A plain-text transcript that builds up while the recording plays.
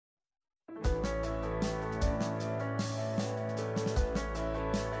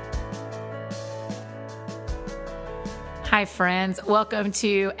Hi, friends. Welcome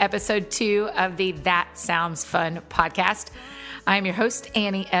to episode 2 of the That Sounds Fun podcast. I'm your host,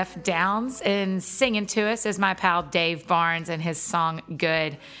 Annie F. Downs, and singing to us is my pal Dave Barnes and his song,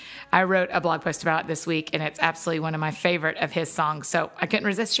 Good. I wrote a blog post about it this week, and it's absolutely one of my favorite of his songs, so I couldn't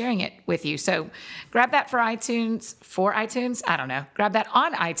resist sharing it with you. So grab that grab that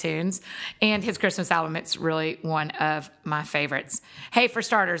on iTunes, and his Christmas album. It's really one of my favorites. Hey, for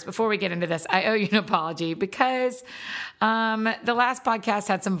starters, before we get into this, I owe you an apology because the last podcast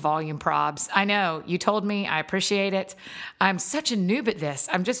had some volume probs. I know, you told me, I appreciate it. I'm such a noob at this.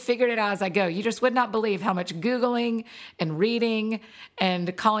 I'm just figuring it out as I go. You just would not believe how much Googling and reading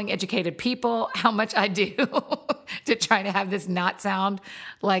and calling educated people, how much I do to try to have this not sound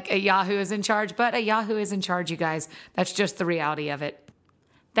like a Yahoo is in charge, but a Yahoo is in charge, you guys. That's just the reality of it.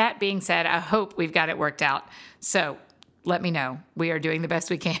 That being said, I hope we've got it worked out. So let me know. We are doing the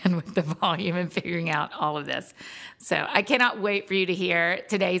best we can with the volume and figuring out all of this. So I cannot wait for you to hear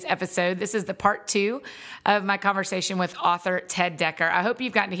today's episode. This is the part 2 of my conversation with author Ted Decker. I hope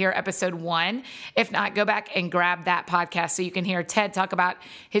you've gotten to hear episode 1. If not, go back and grab that podcast so you can hear Ted talk about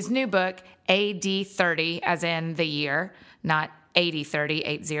his new book, AD 30, as in the year, not 8030,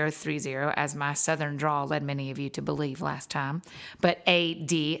 8030, as my southern drawl led many of you to believe last time, but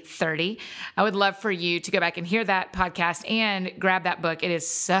AD 30. I would love for you to go back and hear that podcast and grab that book. It is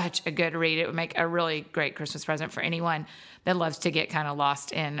such a good read. It would make a really great Christmas present for anyone that loves to get kind of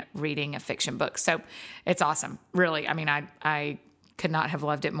lost in reading a fiction book. So it's awesome. Really. I mean, I could not have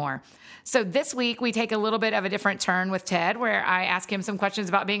loved it more. So this week we take a little bit of a different turn with Ted, where I ask him some questions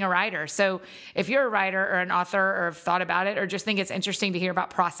about being a writer. So if you're a writer or an author or have thought about it or just think it's interesting to hear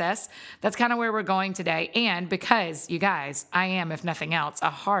about process, that's kind of where we're going today. And because, you guys, I am, if nothing else, a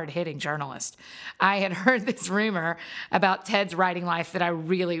hard-hitting journalist. I had heard this rumor about Ted's writing life that I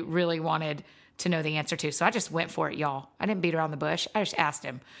really, really wanted to know the answer to. So I just went for it, y'all. I didn't beat around the bush. I just asked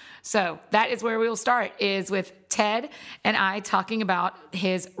him. So that is where we will start, is with Ted and I talking about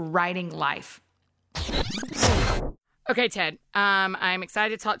his writing life. Okay, Ted, I'm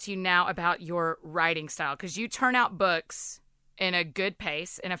excited to talk to you now about your writing style, because you turn out books in a good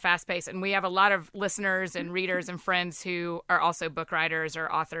pace, in a fast pace. And we have a lot of listeners and readers and friends who are also book writers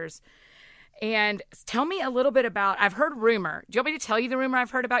or authors. And tell me a little bit about, I've heard rumor. Do you want me to tell you the rumor I've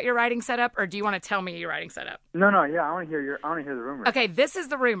heard about your writing setup, or do you want to tell me your writing setup? No, yeah, I want to hear the rumor. Okay, this is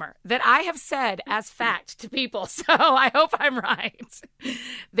the rumor that I have said as fact to people, so I hope I'm right.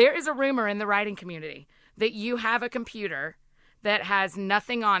 There is a rumor in the writing community that you have a computer that has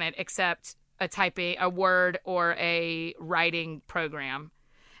nothing on it except a Word or a writing program,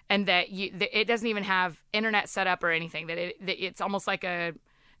 and that it doesn't even have internet set up or anything, that it's almost like a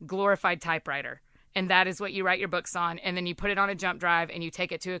glorified typewriter, and that is what you write your books on, and then you put it on a jump drive and you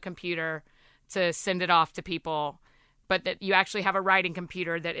take it to a computer to send it off to people, but that you actually have a writing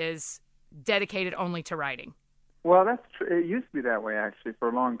computer that is dedicated only to writing. Well, that's true. It used to be that way, actually, for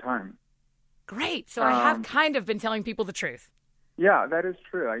a long time. Great. So I have kind of been telling people the truth. Yeah, that is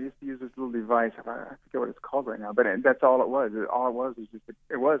true. I used to use this little device. I forget what it's called right now, but that's all it was. All it was just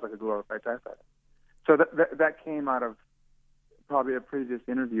it was like a glorified typewriter. So that came out of probably a previous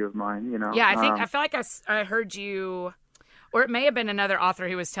interview of mine, you know. Yeah, I feel like I heard you, or it may have been another author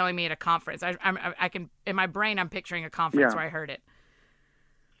who was telling me at a conference. I can, in my brain, I'm picturing a conference where I heard it.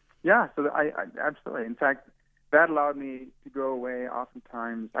 Yeah, so I absolutely. In fact, that allowed me to go away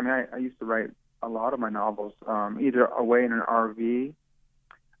oftentimes. I mean, I used to write a lot of my novels either away in an RV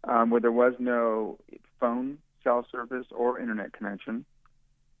where there was no phone, cell service, or internet connection.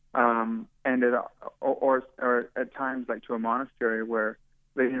 Or at times like to a monastery where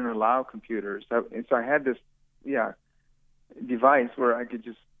they didn't allow computers. So I had this, device where I could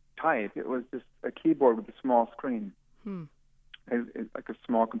just type. It was just a keyboard with a small screen, it's like a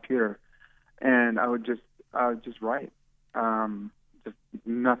small computer, and I would just write, just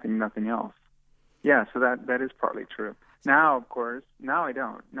nothing else. Yeah, so that is partly true. Now, of course, I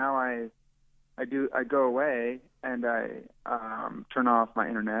don't. Now I go away and I turn off my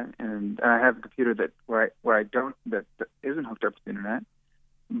internet, and I have a computer that isn't hooked up to the internet,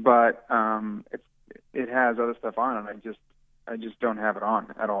 but it has other stuff on it. I just don't have it on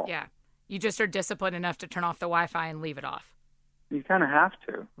at all. Yeah, you just are disciplined enough to turn off the Wi-Fi and leave it off. You kind of have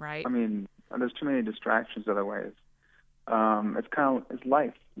to, right? I mean, there's too many distractions otherwise. It's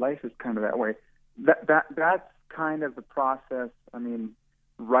life. Life is kind of that way. That's kind of the process. I mean,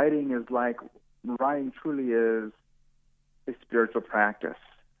 writing truly is a spiritual practice.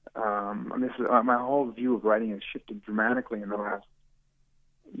 My whole view of writing has shifted dramatically in the last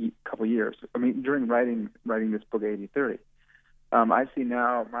couple of years. I mean, during writing this book, AD 30, I see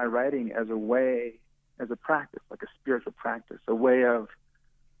now my writing as as a practice, like a spiritual practice, a way of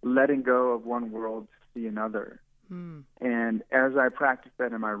letting go of one world to see another. And as I practice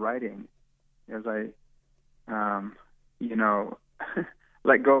that in my writing, as I,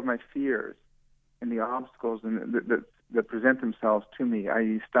 let go of my fears and the obstacles that present themselves to me,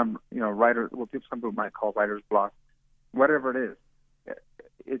 i.e., some people might call writer's block, whatever it is,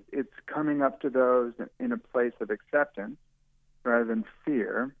 it's coming up to those in a place of acceptance rather than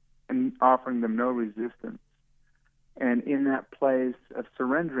fear, and offering them no resistance. And in that place of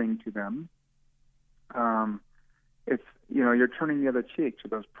surrendering to them, it's, you're turning the other cheek to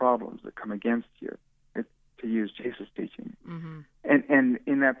those problems that come against you, to use Jesus' teaching. And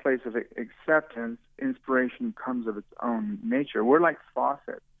in that place of acceptance, inspiration comes of its own nature. We're like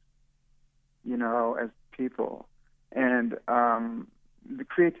faucets, as people. And the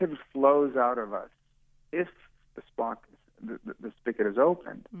creativity flows out of us if the spigot is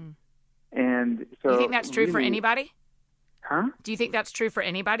opened. And so, do you think that's true for anybody? Huh? Do you think that's true for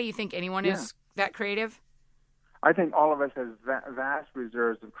anybody? You think anyone is that creative? I think all of us has vast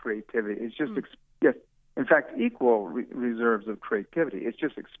reserves of creativity. It's just, yes, in fact, equal reserves of creativity. It's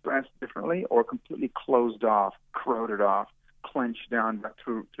just expressed differently or completely closed off, corroded off, clenched down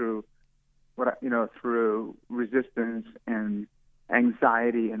through resistance and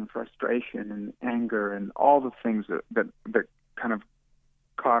anxiety and frustration and anger and all the things that kind of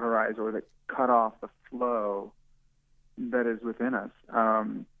cauterize or that cut off the flow that is within us.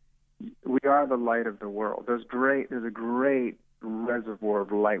 We are the light of the world. There's a great reservoir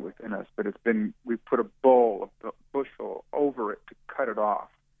of light within us, but we put a bushel over it to cut it off.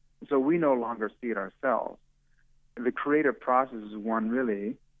 So we no longer see it ourselves. The creative process is one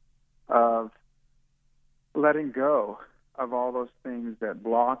really of letting go of all those things that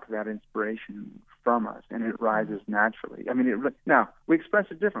block that inspiration from us, and it rises naturally. I mean, now we express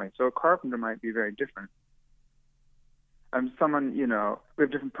it differently. So a carpenter might be very different. We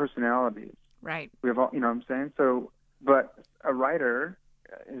have different personalities. Right. We have all, what I'm saying? So, but a writer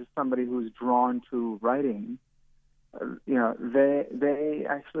is somebody who's drawn to writing. They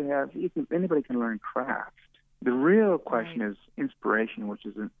actually have, anybody can learn craft. The real question is inspiration, which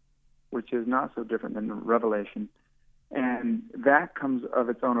is not so different than revelation. And that comes of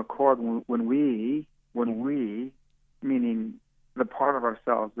its own accord when we, meaning the part of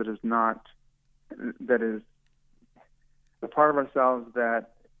ourselves that is the part of ourselves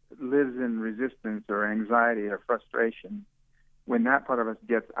that lives in resistance or anxiety or frustration, when that part of us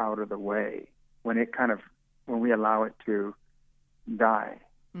gets out of the way, when we allow it to die,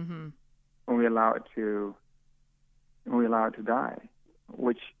 when we allow it to die,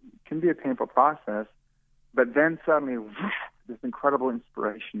 which can be a painful process, but then suddenly this incredible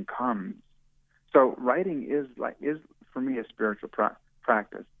inspiration comes. So writing is for me a spiritual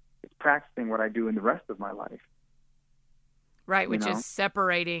practice. It's practicing what I do in the rest of my life. Right, which is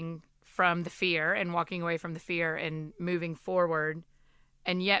separating from the fear and walking away from the fear and moving forward,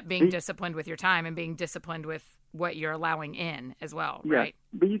 and yet being disciplined with your time and being disciplined with what you're allowing in as well, right?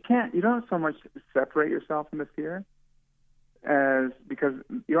 But you don't so much separate yourself from the fear because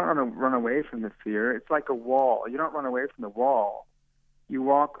you don't want to run away from the fear. It's like a wall. You don't run away from the wall. You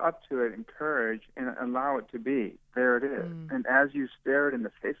walk up to it in courage and allow it to be. There it is. And as you stare it in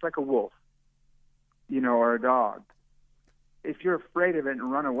the face, like a wolf, or a dog, if you're afraid of it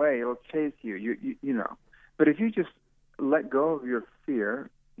and run away, it'll chase you. You know. But if you just let go of your fear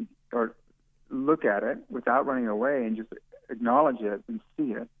or look at it without running away and just acknowledge it and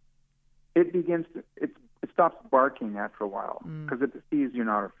see it, it stops barking after a while because it sees you're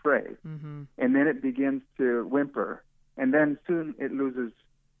not afraid. And then it begins to whimper, and then soon it loses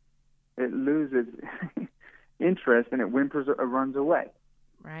interest and it whimpers or runs away.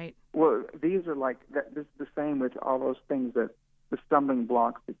 Right. Well, these are like that. This is the same with all those things the stumbling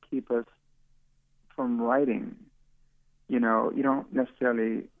blocks that keep us from writing. You don't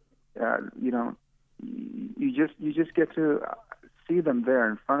necessarily, you just get to see them there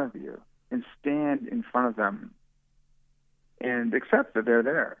in front of you and stand in front of them and accept that they're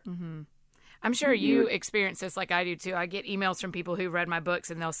there. I'm sure you experience this like I do too. I get emails from people who read my books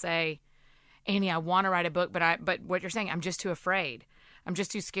and they'll say, Annie, I want to write a book, but what you're saying, I'm just too afraid. I'm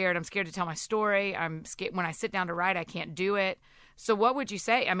just too scared. I'm scared to tell my story. I'm scared when I sit down to write, I can't do it. So what would you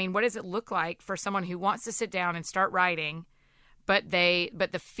say? I mean, what does it look like for someone who wants to sit down and start writing, but the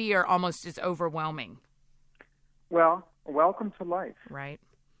fear almost is overwhelming? Well, welcome to life. Right.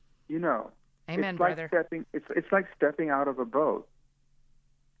 Amen, brother. It's like stepping out of a boat.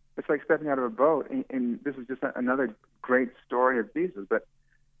 It's like stepping out of a boat, and this is just another great story of Jesus. But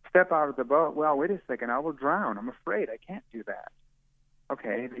step out of the boat. Well, wait a second. I will drown. I'm afraid. I can't do that.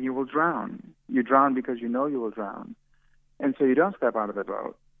 Okay, then you will drown. You drown because you know you will drown. And so you don't step out of the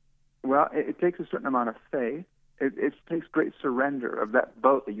boat. Well, it takes a certain amount of faith. It takes great surrender of that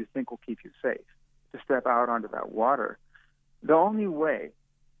boat that you think will keep you safe to step out onto that water. The only way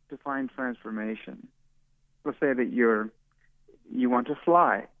to find transformation, let's say that you want to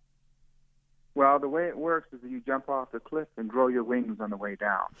fly. Well, the way it works is that you jump off the cliff and grow your wings on the way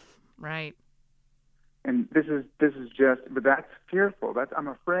down. Right. And this is just, but that's fearful. I'm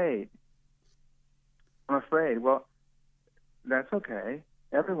afraid. I'm afraid. Well, that's okay.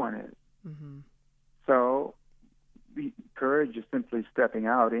 Everyone is. Mm-hmm. So the courage is simply stepping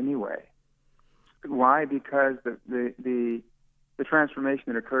out anyway. Why? Because the transformation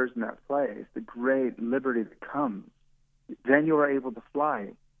that occurs in that place, the great liberty that comes, then you are able to fly.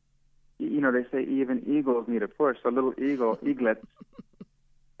 You know, they say even eagles need a push. So little eaglets,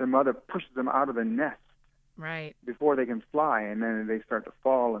 their mother pushes them out of the nest. Right. Before they can fly, and then they start to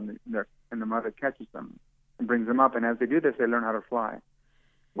fall, and the mother catches them and brings them up. And as they do this, they learn how to fly.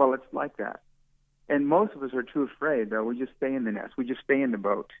 Well, it's like that. And most of us are too afraid, though. We just stay in the nest. We just stay in the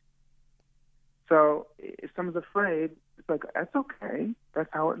boat. So if someone's afraid, it's like, that's okay. That's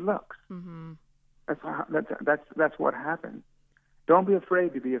how it looks. Mm-hmm. That's what happens. Don't be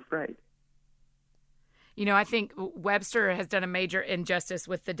afraid to be afraid. You know, I think Webster has done a major injustice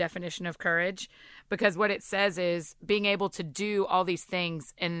with the definition of courage, because what it says is being able to do all these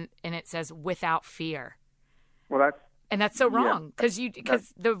things, and it says without fear. Well, that's so wrong, because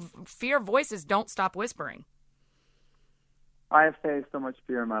the fear voices don't stop whispering. I have faced so much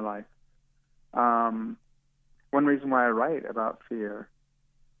fear in my life. One reason why I write about fear.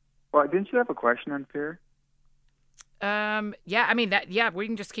 Well, didn't you have a question on fear? Yeah, I mean we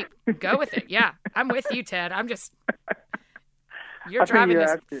can just go with it. Yeah, I'm with you, Ted. You're driving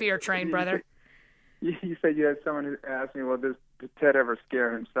this fear train, brother. You said you had someone who asked me, well, does Ted ever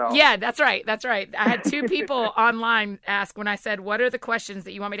scare himself? Yeah, that's right. I had two people online ask when I said, what are the questions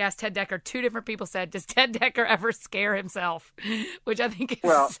that you want me to ask Ted Decker? Two different people said, does Ted Decker ever scare himself? Which I think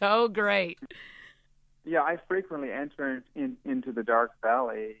is so great. Yeah, I frequently enter into the dark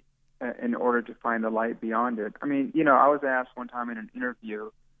valley in order to find the light beyond it. I mean, you know, I was asked one time in an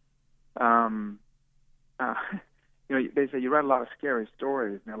interview, you know, they say you write a lot of scary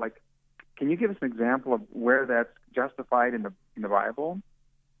stories. And they're like, can you give us an example of where that's justified in the Bible?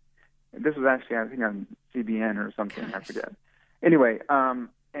 And this was actually, I think, on CBN or something. Gosh. I forget. Anyway, and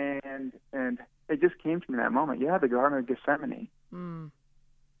it just came to me in that moment. Yeah, the Garden of Gethsemane,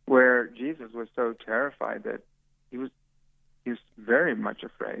 where Jesus was so terrified that he was very much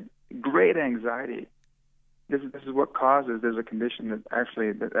afraid. Great anxiety. This is what causes. There's a condition that actually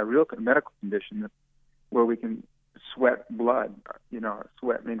a real medical condition where we can sweat blood. You know,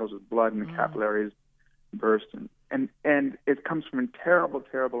 sweat mingles with blood, and the capillaries burst, and it comes from terrible,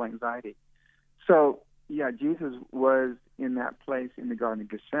 terrible anxiety. So yeah, Jesus was in that place in the Garden of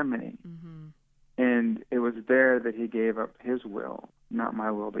Gethsemane, and it was there that he gave up his will, not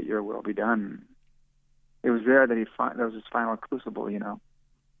my will, but your will be done. It was there that that was his final crucible, you know.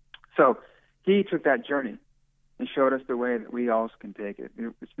 So he took that journey and showed us the way that we also can take it.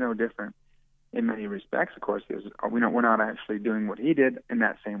 It's no different in many respects, of course. We're not actually doing what he did in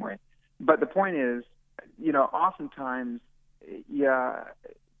that same way. But the point is, you know, oftentimes, yeah,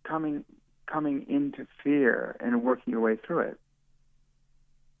 coming into fear and working your way through it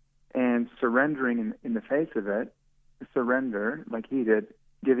and surrendering in the face of it, surrender like he did,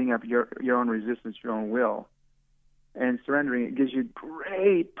 giving up your own resistance, your own will, and surrendering, it gives you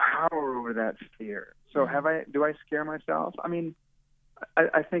great power over that fear. So do I scare myself? I mean,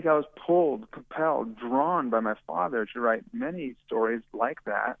 I think I was pulled, compelled, drawn by my father to write many stories like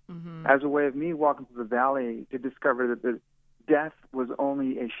that as a way of me walking through the valley to discover that the death was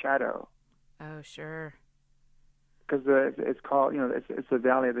only a shadow. Oh, sure. Because it's called, you know, it's the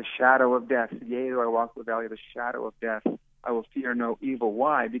valley of the shadow of death. Yea, though I walk through the valley of the shadow of death, I will fear no evil.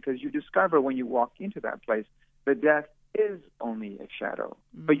 Why? Because you discover when you walk into that place that death is only a shadow.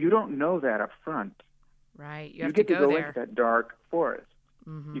 But you don't know that up front. Right. You get to go into that dark forest.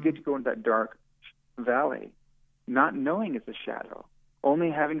 You get to go into that dark valley, not knowing it's a shadow,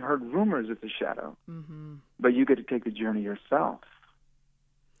 only having heard rumors it's a shadow. But you get to take the journey yourself.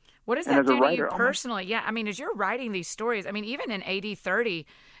 What does that do to you personally? Yeah, I mean, as you're writing these stories, I mean, even in AD 30,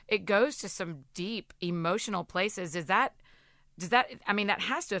 it goes to some deep emotional places. Does that, I mean, that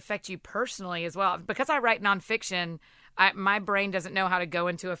has to affect you personally as well. Because I write nonfiction, my brain doesn't know how to go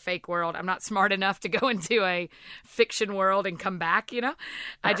into a fake world. I'm not smart enough to go into a fiction world and come back,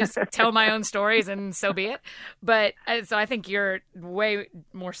 I just tell my own stories and so be it. But so I think you're way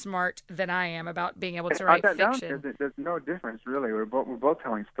more smart than I am about being able to write fiction. There's no difference, really. We're both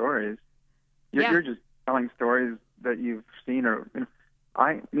telling stories. You're just telling stories that you've seen or...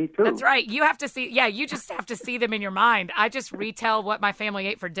 Me too. That's right. You have to see. Yeah, you just have to see them in your mind. I just retell what my family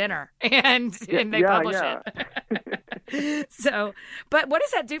ate for dinner, and they publish it. So, but what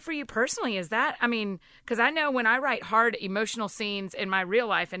does that do for you personally? Is that, because I know when I write hard emotional scenes in my real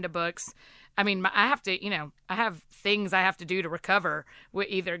life into books, I have to, I have things I have to do to recover. We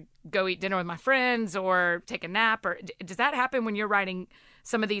either go eat dinner with my friends or take a nap. Or does that happen when you're writing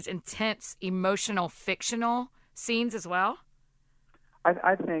some of these intense, emotional, fictional scenes as well?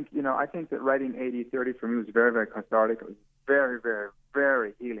 I think that writing 80/30 for me was very, very cathartic. It was very, very,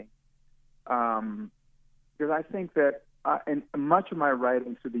 very healing. Because I think that and much of my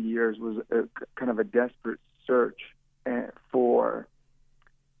writing through the years was kind of a desperate search for,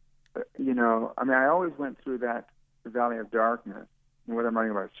 I always went through that valley of darkness, whether I'm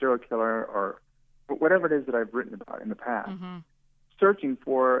writing about a serial killer or whatever it is that I've written about in the past, searching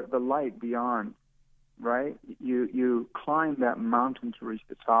for the light beyond. Right? You climb that mountain to reach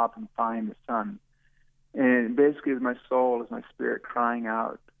the top and find the sun. And basically, my soul, is my spirit crying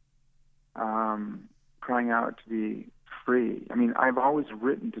out to be free. I've always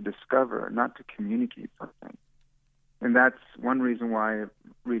written to discover, not to communicate something. And that's one reason why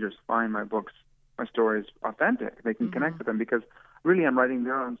readers find my books, my stories authentic. They can connect with them because really I'm writing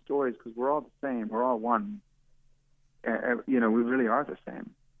their own stories because we're all the same. We're all one. We really are the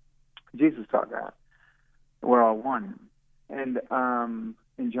same. Jesus taught that. We're all one. And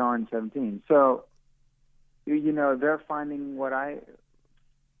in John 17. So, they're finding what I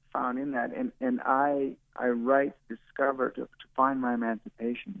found in that. And I write to discover, to find my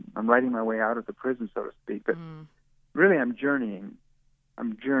emancipation. I'm writing my way out of the prison, so to speak. But really I'm journeying.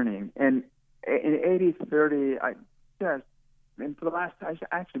 And in 80/30, and for the last,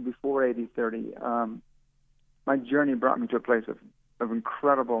 actually before 80/30, my journey brought me to a place of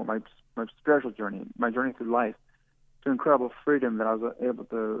incredible, my spiritual journey, my journey through life, to incredible freedom that I was able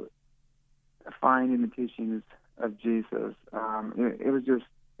to find in the teachings of Jesus.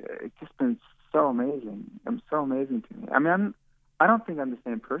 It's just been so amazing. It's so amazing to me. I don't think I'm the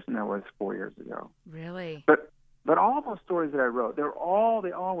same person I was 4 years ago. Really? But all of those stories that I wrote, they all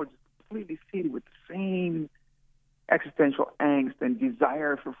were just completely seeded with the same existential angst and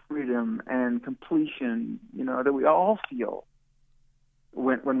desire for freedom and completion, that we all feel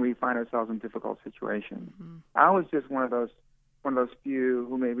when we find ourselves in difficult situations. I was just one of those few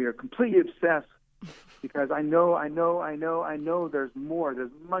who maybe are completely obsessed because I know there's more.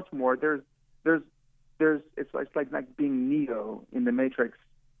 There's much more. It's like being Neo in the Matrix.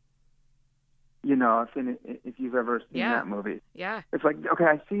 If you've ever seen that movie. Yeah. It's like, okay,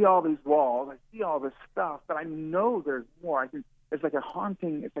 I see all these walls, I see all this stuff, but I know there's more. It's like a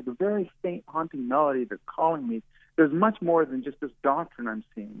very faint haunting melody that's calling me. There's much more than just this doctrine I'm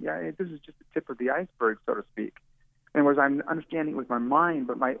seeing. Yeah, this is just the tip of the iceberg, so to speak. And whereas I'm understanding it with my mind,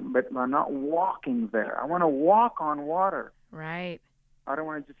 but I'm not walking there. I want to walk on water. Right. I don't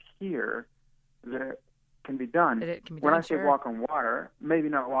want to just hear that it can be done. When I say walk on water, maybe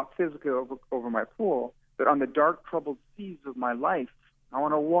not walk physically over my pool, but on the dark, troubled seas of my life, I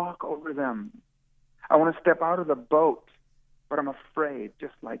want to walk over them. I want to step out of the boat, but I'm afraid,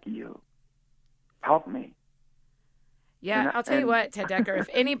 just like you. Help me. Yeah, I'll tell you what, Ted Decker, if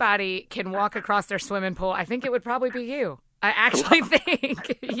anybody can walk across their swimming pool, I think it would probably be you. I actually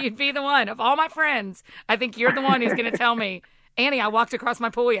think you'd be the one. Of all my friends, I think you're the one who's going to tell me, Annie, I walked across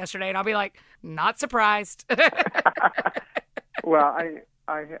my pool yesterday, and I'll be like, not surprised. Well,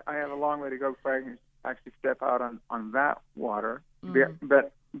 I have a long way to go before I can actually step out on that water.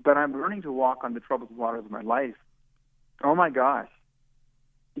 But I'm learning to walk on the troubled waters of my life. Oh, my gosh.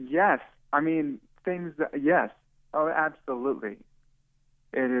 Yes. Yes. Oh, absolutely.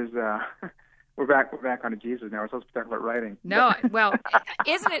 It is. We're back on to Jesus now. We're supposed to talk about writing. No, well,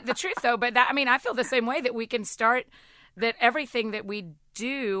 isn't it the truth though? But I feel the same way that we can start. That everything that we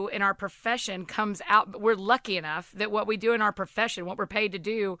do in our profession comes out. We're lucky enough that what we do in our profession, what we're paid to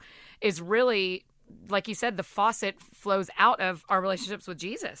do, is really, like you said, the faucet flows out of our relationships with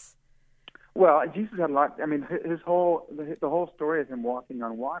Jesus. Well, Jesus had a lot. The whole story of him walking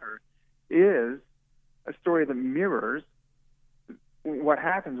on water is a story that mirrors what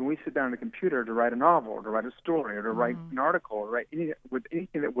happens when we sit down at a computer to write a novel, or to write a story, or to write an article, or write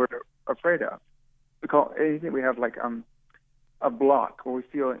anything that we're afraid of. We call anything we have like a block, where we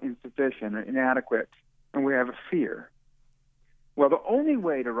feel insufficient or inadequate, and we have a fear. Well, the only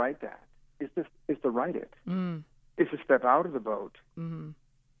way to write that is to write it. Is to step out of the boat.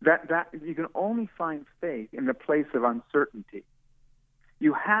 That you can only find faith in the place of uncertainty.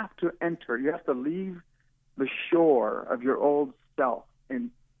 You have to enter. You have to leave the shore of your old self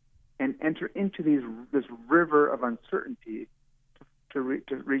and enter into this river of uncertainty to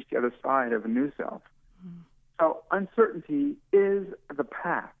reach the other side of a new self. So uncertainty is the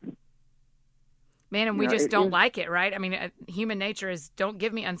path. Man, and we just don't like it, right? I mean, human nature is, don't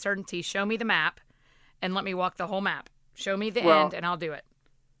give me uncertainty. Show me the map and let me walk the whole map. Show me the end and I'll do it.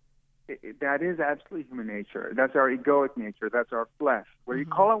 That is absolutely human nature. That's our egoic nature. That's our flesh, where you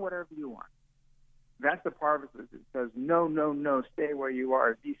call it whatever you want. That's the part of it that says, no, no, no, stay where you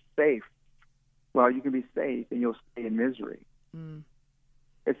are. Be safe. Well, you can be safe and you'll stay in misery.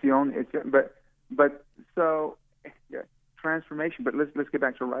 It's the only, transformation. But let's get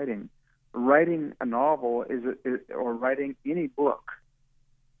back to writing. Writing a novel or writing any book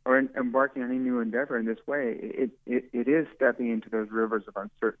or embarking on any new endeavor in this way, it is stepping into those rivers of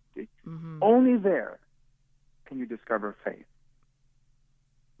uncertainty. Only there can you discover faith.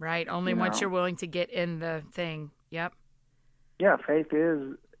 Right. Only once you're willing to get in the thing. Yep. Yeah. Faith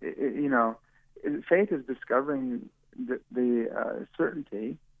is, faith is discovering the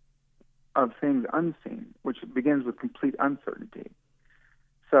certainty of things unseen, which begins with complete uncertainty.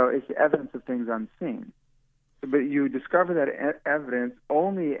 So it's the evidence of things unseen. But you discover that evidence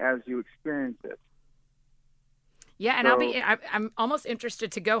only as you experience it. Yeah, and I'm almost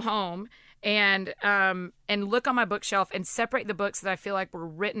interested to go home and look on my bookshelf and separate the books that I feel like were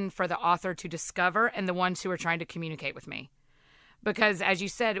written for the author to discover and the ones who are trying to communicate with me. Because as you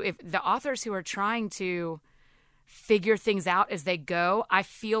said, if the authors who are trying to figure things out as they go, I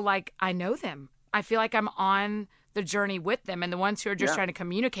feel like I know them. I feel like I'm on the journey with them. And the ones who are just trying to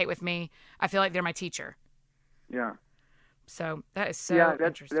communicate with me, I feel like they're my teacher. Yeah. So that is so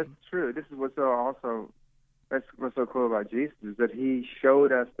interesting. That's true. This is what's so cool about Jesus, is that he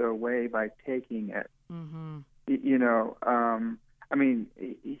showed us the way by taking it.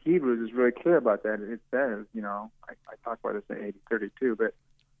 Hebrews is really clear about that. It says, I talk about this in 80:32, but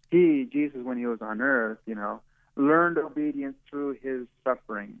Jesus, when he was on earth, learned obedience through his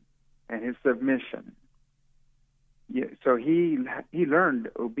suffering and his submission. Yeah, so he learned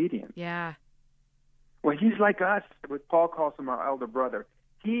obedience. Yeah. Well, he's like us. What Paul calls him our elder brother.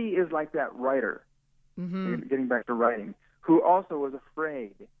 He is like that writer, getting back to writing, who also was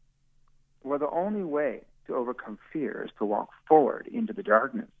afraid. Well, the only way to overcome fear is to walk forward into the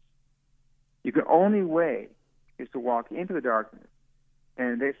darkness. The only way is to walk into the darkness.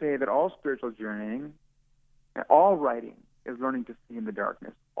 And they say that all spiritual journeying, all writing, is learning to see in the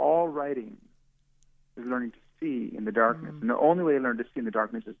darkness. All writing is learning to see in the darkness. And the only way to learn to see in the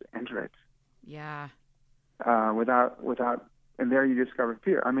darkness is to enter it. Yeah. Without, and there you discover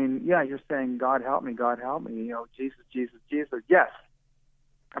fear. I mean, yeah, you're saying, God help me, Jesus, Jesus, Jesus. Yes,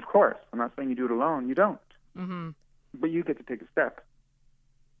 of course. I'm not saying you do it alone. You don't. But you get to take a step.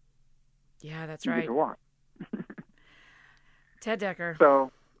 Yeah, that's you right. Get to walk. Ted Decker.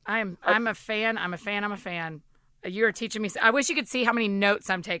 So I'm a fan. I'm a fan. You're teaching me. I wish you could see how many notes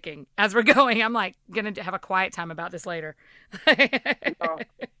I'm taking as we're going. I'm like going to have a quiet time about this later.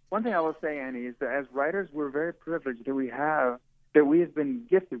 One thing I will say, Annie, is that as writers, we're very privileged that we have been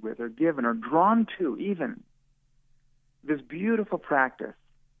gifted with or given or drawn to even this beautiful practice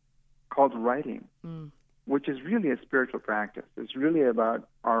called writing, which is really a spiritual practice. It's really about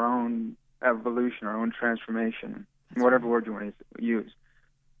our own evolution, our own transformation, whatever word you want to use.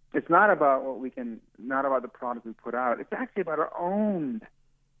 It's not about not about the product we put out. It's actually about our own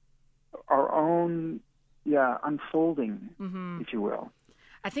unfolding, if you will.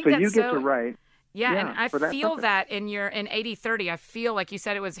 I think so that's you get to write. Yeah, and I feel that in 80:30. I feel like you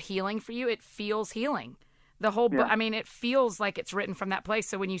said it was healing for you. It feels healing. The whole book. I mean, it feels like it's written from that place.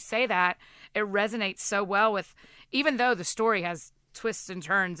 So when you say that, it resonates so well with, even though the story has twists and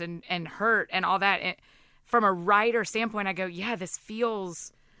turns and hurt and all that. From a writer standpoint, I go, yeah, this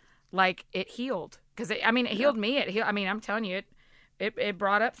feels like it healed, because it healed me. I'm telling you, it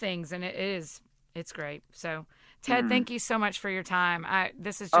brought up things, and it's great. So, Ted, thank you so much for your time.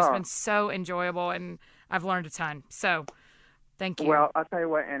 This has just been so enjoyable, and I've learned a ton. So, thank you. Well, I'll tell you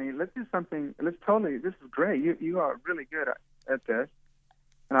what, Annie. Let's do something. This is great. You are really good at this,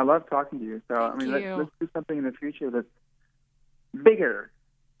 and I love talking to you. So, let's do something in the future that's bigger.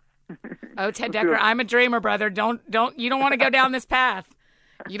 Oh, Ted Decker, I'm a dreamer, brother. You don't want to go down this path.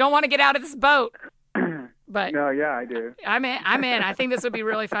 You don't want to get out of this boat. But no, yeah, I do. I'm in. I think this would be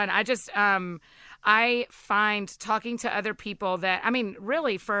really fun. I just I find talking to other people that,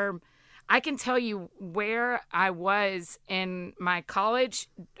 really I can tell you where I was in my college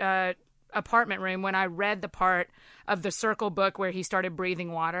apartment room when I read the part of the Circle book where he started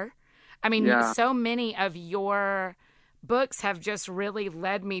breathing water. I mean, so many of your books have just really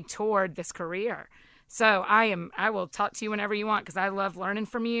led me toward this career. So I will talk to you whenever you want because I love learning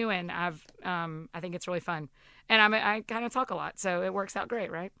from you, and I think it's really fun. And I kind of talk a lot, so it works out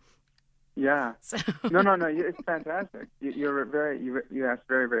great, right? Yeah. So. No, it's fantastic. You asked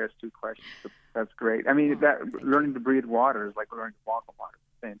very, very astute questions. That's great. I mean, that learning to breathe water is like learning to walk on water.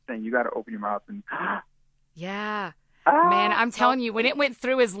 Same thing. You got to open your mouth and. Yeah. Man, I'm telling you, when it went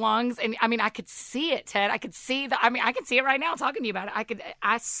through his lungs, and I mean, I could see it, Ted. I can see it right now talking to you about it.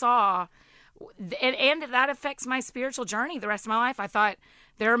 I saw, and that affects my spiritual journey the rest of my life. I thought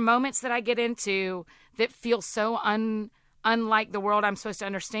there are moments that I get into that feel so unlike the world I'm supposed to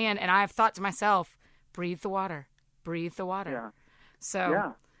understand. And I have thought to myself, breathe the water. Yeah.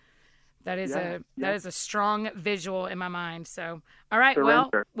 So that is a strong visual in my mind. So, all right, well,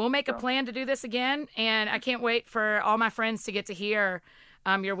 we'll make a plan to do this again. And I can't wait for all my friends to get to hear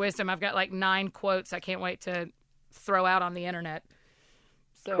your wisdom. I've got like 9 quotes I can't wait to throw out on the internet.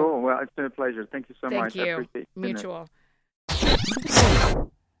 So, cool. Well, it's been a pleasure. Thank you so much. Thank you. I appreciate it.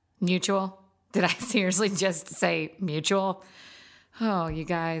 Mutual? Did I seriously just say mutual? Oh, you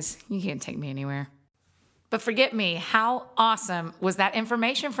guys, you can't take me anywhere. But forget me, how awesome was that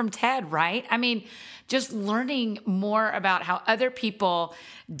information from Ted, right? I mean, just learning more about how other people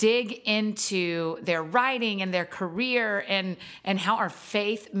dig into their writing and their career and how our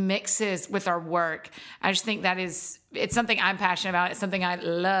faith mixes with our work. I just think it's something I'm passionate about. It's something I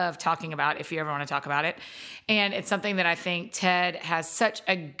love talking about if you ever want to talk about it. And it's something that I think Ted has such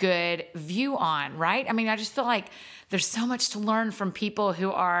a good view on, right? I mean, I just feel like there's so much to learn from people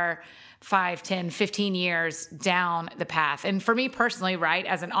who are 5, 10, 15 years down the path. And for me personally, right,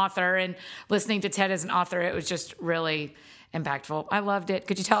 as an author and listening to Ted as an author, it was just really impactful. I loved it.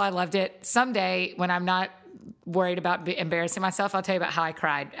 Could you tell I loved it? Someday when I'm not worried about embarrassing myself, I'll tell you about how I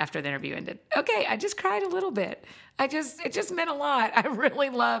cried after the interview ended. Okay, I just cried a little bit. It just meant a lot. I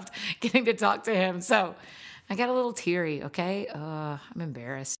really loved getting to talk to him. So I got a little teary, okay? I'm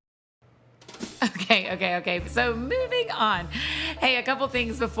embarrassed. Okay. So moving on. Hey, a couple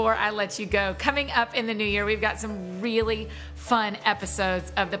things before I let you go. Coming up in the new year, we've got some really fun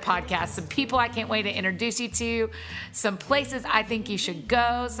episodes of the podcast. Some people I can't wait to introduce you to. Some places I think you should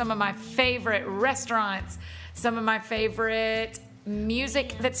go. Some of my favorite restaurants. Some of my favorite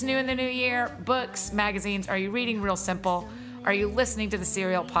music that's new in the new year. Books, magazines. Are you reading Real Simple? Are you listening to the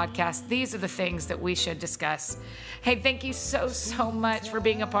Serial Podcast? These are the things that we should discuss. Hey, thank you so much for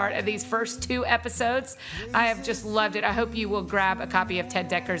being a part of these first 2 episodes. I have just loved it. I hope you will grab a copy of Ted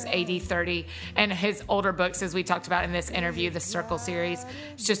Dekker's AD 30 and his older books, as we talked about in this interview, the Circle series.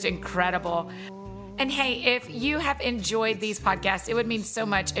 It's just incredible. And hey, if you have enjoyed these podcasts, it would mean so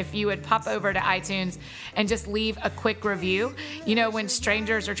much if you would pop over to iTunes and just leave a quick review. You know, when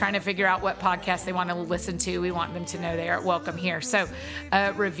strangers are trying to figure out what podcast they want to listen to, we want them to know they are welcome here. So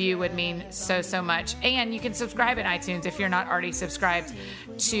a review would mean so much. And you can subscribe in iTunes if you're not already subscribed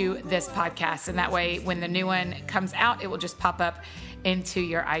to this podcast. And that way, when the new one comes out, it will just pop up into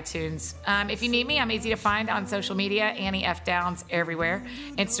your iTunes. If you need me, I'm easy to find on social media. Annie F. Downs everywhere.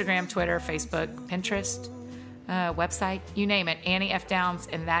 Instagram, Twitter, Facebook, Pinterest, website, you name it. Annie F. Downs,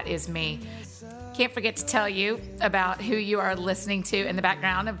 and that is me. Can't forget to tell you about who you are listening to in the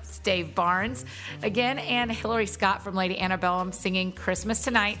background of Dave Barnes again, and Hillary Scott from Lady Antebellum singing Christmas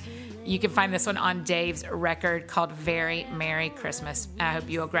Tonight. You can find this one on Dave's record called Very Merry Christmas. I hope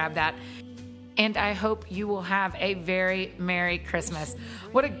you will grab that. And I hope you will have a very Merry Christmas.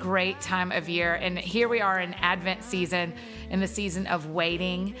 What a great time of year. And here we are in Advent season, in the season of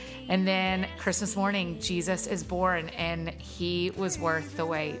waiting. And then Christmas morning, Jesus is born, and he was worth the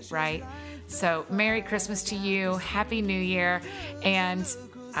wait, right? So Merry Christmas to you. Happy New Year. And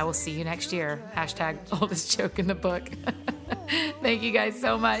I will see you next year. # oldest joke in the book. Thank you guys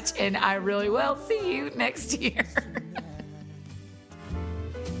so much. And I really will see you next year.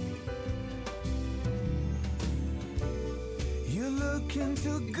 Looking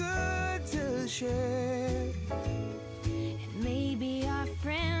too good to share, and maybe our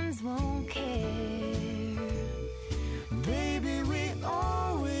friends won't